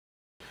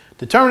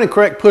Determining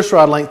correct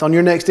pushrod length on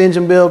your next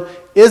engine build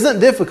isn't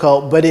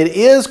difficult, but it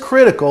is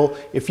critical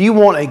if you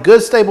want a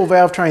good stable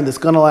valve train that's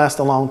going to last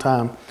a long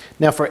time.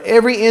 Now for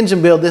every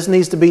engine build this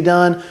needs to be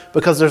done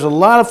because there's a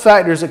lot of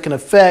factors that can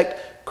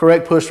affect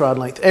correct pushrod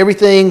length.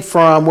 Everything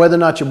from whether or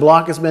not your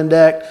block has been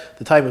decked,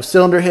 the type of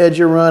cylinder head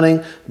you're running,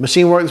 the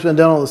machine work that's been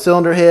done on the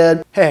cylinder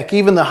head, heck,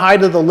 even the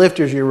height of the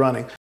lifters you're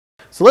running.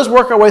 So let's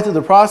work our way through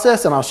the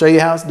process and I'll show you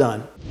how it's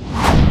done.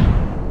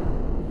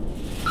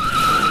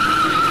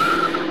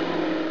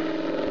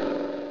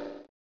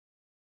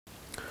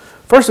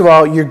 First of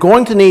all, you're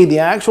going to need the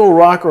actual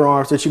rocker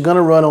arms that you're going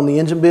to run on the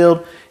engine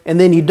build, and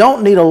then you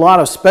don't need a lot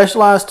of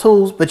specialized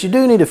tools, but you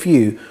do need a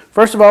few.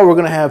 First of all, we're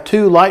going to have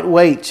two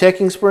lightweight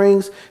checking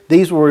springs.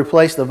 These will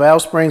replace the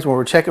valve springs when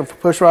we're checking for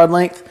pushrod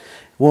length.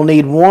 We'll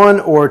need 1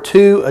 or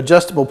 2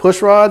 adjustable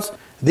pushrods.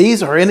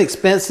 These are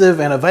inexpensive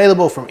and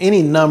available from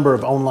any number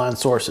of online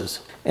sources.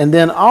 And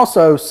then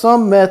also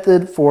some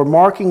method for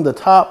marking the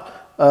top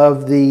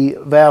of the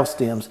valve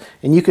stems.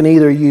 And you can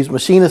either use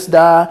machinist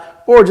die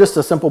or just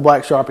a simple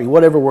black Sharpie,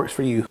 whatever works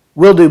for you.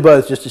 We'll do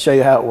both just to show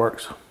you how it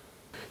works.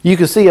 You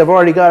can see I've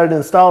already got it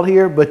installed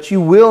here, but you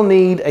will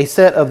need a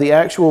set of the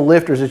actual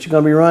lifters that you're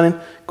going to be running.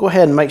 Go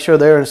ahead and make sure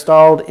they're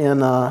installed in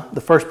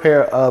the first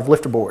pair of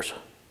lifter bores.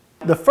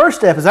 The first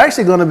step is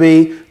actually going to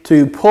be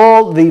to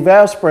pull the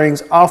valve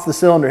springs off the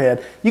cylinder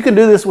head. You can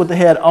do this with the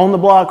head on the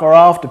block or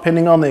off,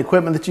 depending on the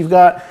equipment that you've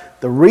got.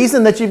 The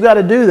reason that you've got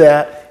to do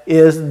that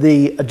is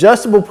the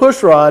adjustable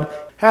pushrod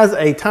has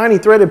a tiny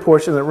threaded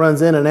portion that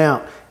runs in and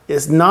out.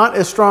 It's not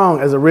as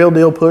strong as a real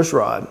deal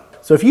pushrod.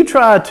 So if you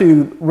try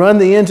to run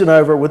the engine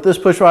over with this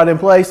pushrod in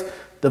place,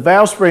 the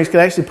valve springs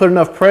can actually put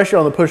enough pressure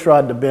on the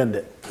pushrod to bend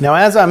it. Now,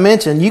 as I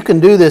mentioned, you can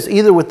do this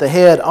either with the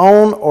head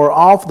on or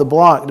off the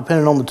block,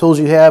 depending on the tools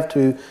you have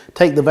to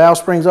take the valve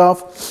springs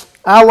off.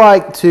 I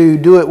like to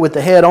do it with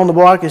the head on the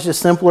block. It's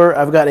just simpler.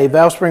 I've got a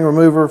valve spring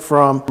remover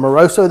from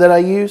Moroso that I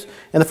use.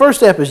 And the first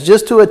step is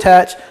just to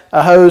attach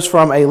a hose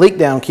from a leak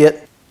down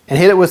kit and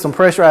hit it with some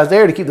pressurized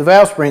air to keep the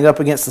valve spring up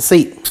against the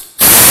seat.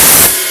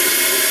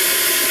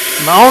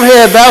 My own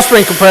head valve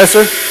spring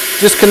compressor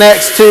just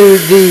connects to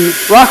the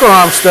rocker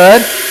arm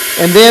stud,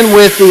 and then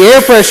with the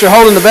air pressure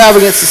holding the valve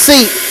against the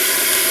seat,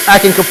 I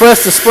can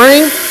compress the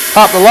spring,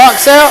 pop the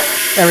locks out,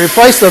 and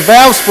replace the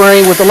valve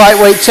spring with the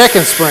lightweight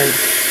checking spring.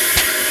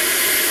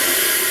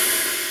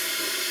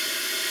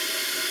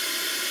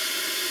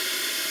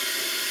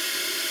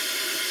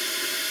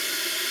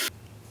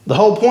 The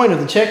whole point of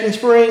the checking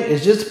spring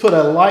is just to put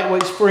a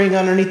lightweight spring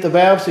underneath the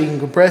valve so you can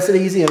compress it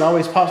easy and it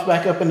always pops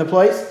back up into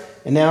place.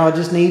 And now I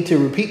just need to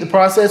repeat the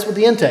process with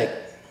the intake.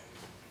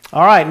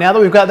 All right, now that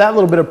we've got that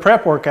little bit of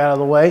prep work out of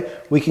the way,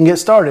 we can get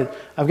started.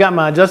 I've got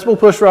my adjustable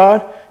push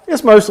rod.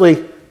 It's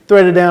mostly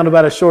threaded down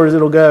about as short as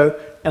it'll go.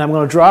 And I'm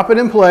going to drop it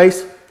in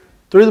place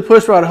through the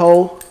push rod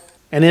hole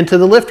and into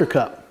the lifter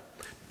cup.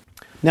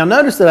 Now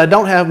notice that I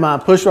don't have my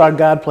push rod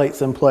guide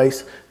plates in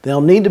place. They'll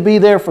need to be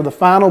there for the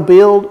final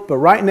build, but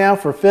right now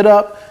for fit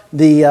up,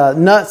 the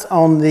nuts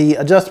on the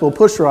adjustable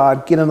push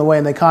rod get in the way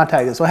and they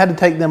contact it. So I had to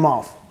take them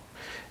off.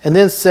 And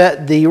then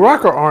set the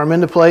rocker arm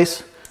into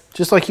place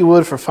just like you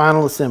would for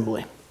final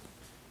assembly.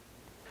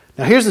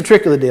 Now here's the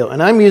trick of the deal,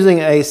 and I'm using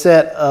a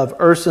set of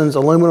Erson's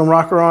aluminum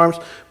rocker arms,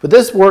 but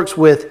this works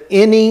with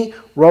any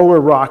roller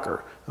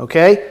rocker,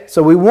 okay?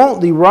 So we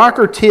want the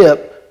rocker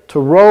tip to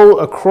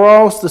roll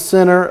across the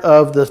center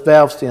of the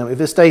valve stem.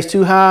 If it stays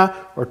too high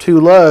or too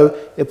low,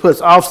 it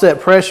puts offset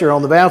pressure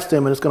on the valve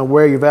stem and it's going to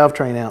wear your valve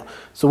train out.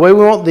 So the way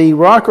we want the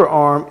rocker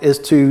arm is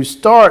to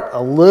start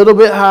a little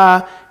bit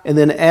high, and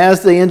then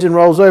as the engine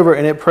rolls over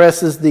and it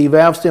presses the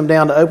valve stem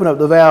down to open up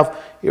the valve,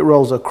 it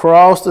rolls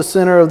across the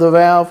center of the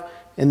valve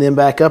and then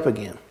back up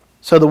again.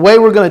 So the way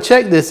we're going to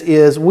check this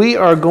is we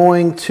are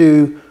going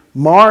to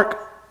mark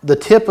the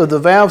tip of the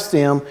valve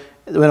stem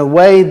in a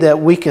way that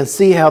we can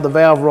see how the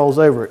valve rolls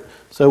over it.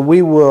 So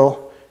we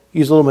will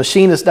use a little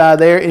machinist die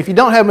there. And if you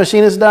don't have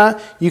machinist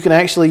die, you can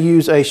actually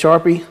use a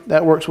Sharpie.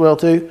 That works well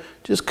too.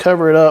 Just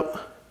cover it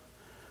up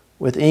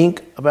with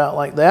ink about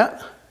like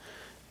that,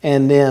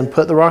 and then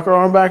put the rocker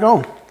arm back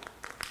on.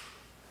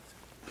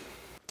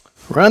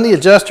 Run the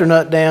adjuster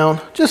nut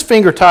down, just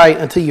finger tight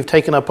until you've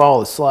taken up all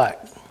the slack.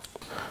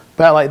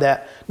 About like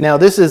that. Now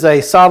this is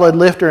a solid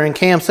lifter and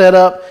cam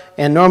setup,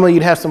 and normally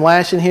you'd have some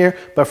lash in here,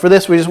 but for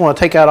this we just want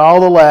to take out all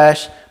the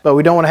lash, but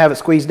we don't want to have it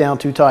squeezed down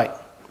too tight.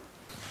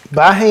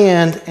 By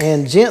hand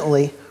and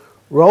gently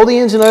roll the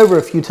engine over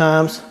a few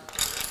times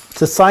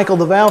to cycle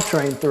the valve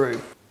train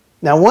through.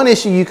 Now one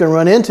issue you can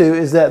run into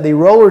is that the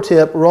roller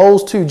tip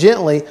rolls too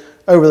gently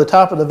over the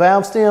top of the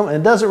valve stem, and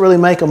it doesn't really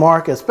make a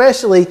mark,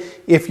 especially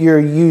if you're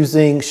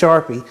using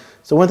Sharpie.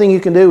 So one thing you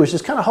can do is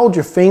just kind of hold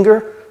your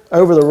finger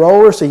over the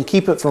roller so you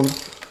keep it from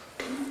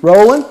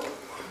rolling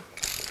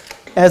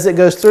as it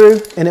goes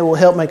through, and it will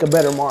help make a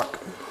better mark.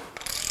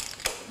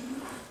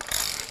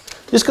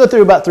 Just go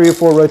through about 3 or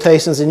 4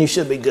 rotations and you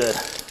should be good.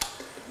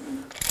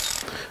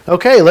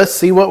 Okay, let's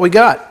see what we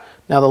got.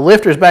 Now the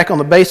lifter is back on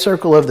the base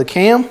circle of the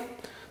cam,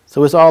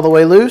 so it's all the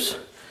way loose.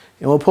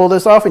 And we'll pull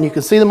this off and you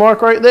can see the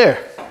mark right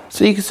there.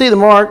 So you can see the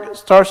mark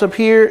starts up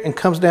here and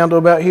comes down to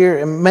about here.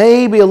 It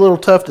may be a little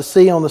tough to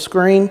see on the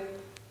screen,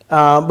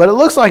 but it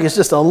looks like it's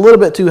just a little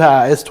bit too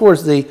high. It's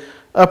towards the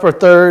upper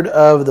third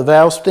of the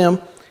valve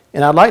stem,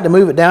 and I'd like to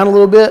move it down a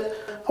little bit.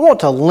 I want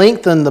to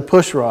lengthen the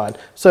push rod.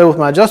 So with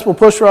my adjustable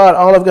push rod,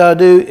 all I've got to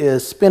do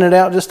is spin it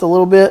out just a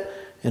little bit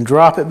and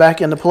drop it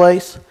back into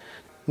place.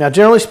 Now,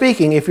 generally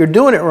speaking, if you're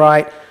doing it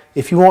right,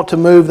 if you want to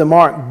move the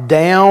mark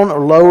down or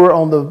lower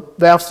on the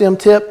valve stem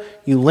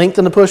tip, you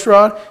lengthen the push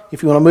rod.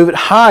 If you want to move it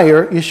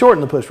higher, you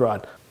shorten the push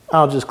rod.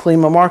 I'll just clean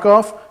my mark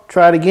off,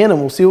 try it again, and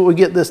we'll see what we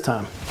get this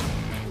time.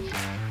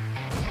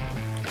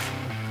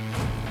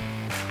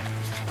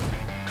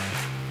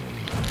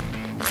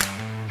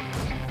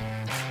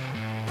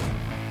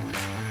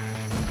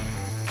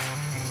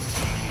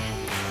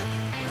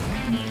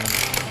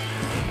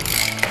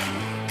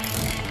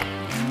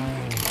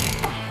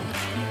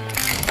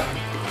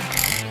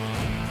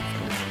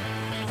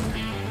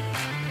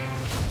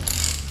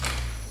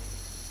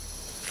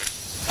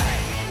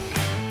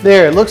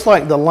 There, it looks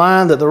like the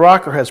line that the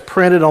rocker has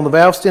printed on the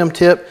valve stem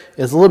tip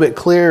is a little bit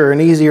clearer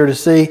and easier to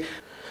see.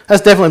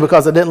 That's definitely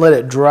because I didn't let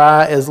it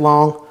dry as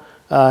long.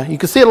 You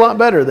can see it a lot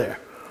better there.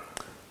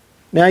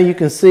 Now you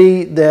can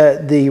see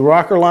that the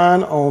rocker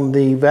line on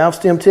the valve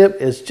stem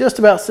tip is just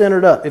about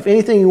centered up. If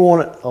anything, you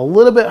want it a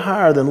little bit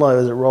higher than low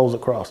as it rolls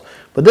across.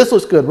 But this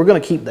looks good. We're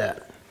going to keep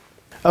that.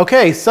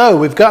 Okay, so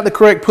we've got the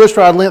correct push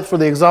rod length for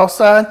the exhaust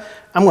side.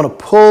 I'm going to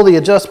pull the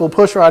adjustable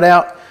push rod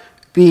out,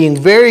 being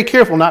very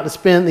careful not to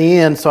spin the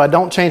end so I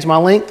don't change my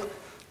length.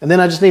 And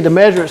then I just need to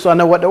measure it so I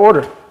know what to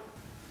order.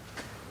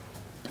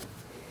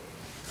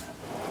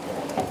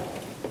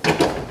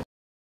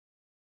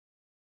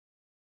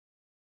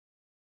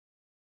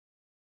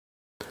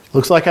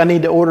 Looks like I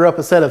need to order up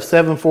a set of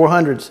 7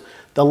 400s.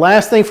 The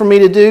last thing for me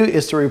to do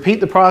is to repeat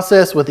the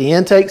process with the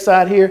intake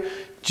side here,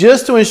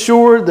 just to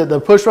ensure that the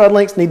push rod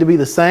lengths need to be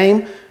the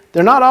same.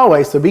 They're not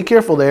always, so be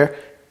careful there,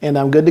 and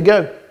I'm good to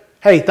go.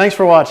 Hey, thanks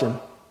for watching.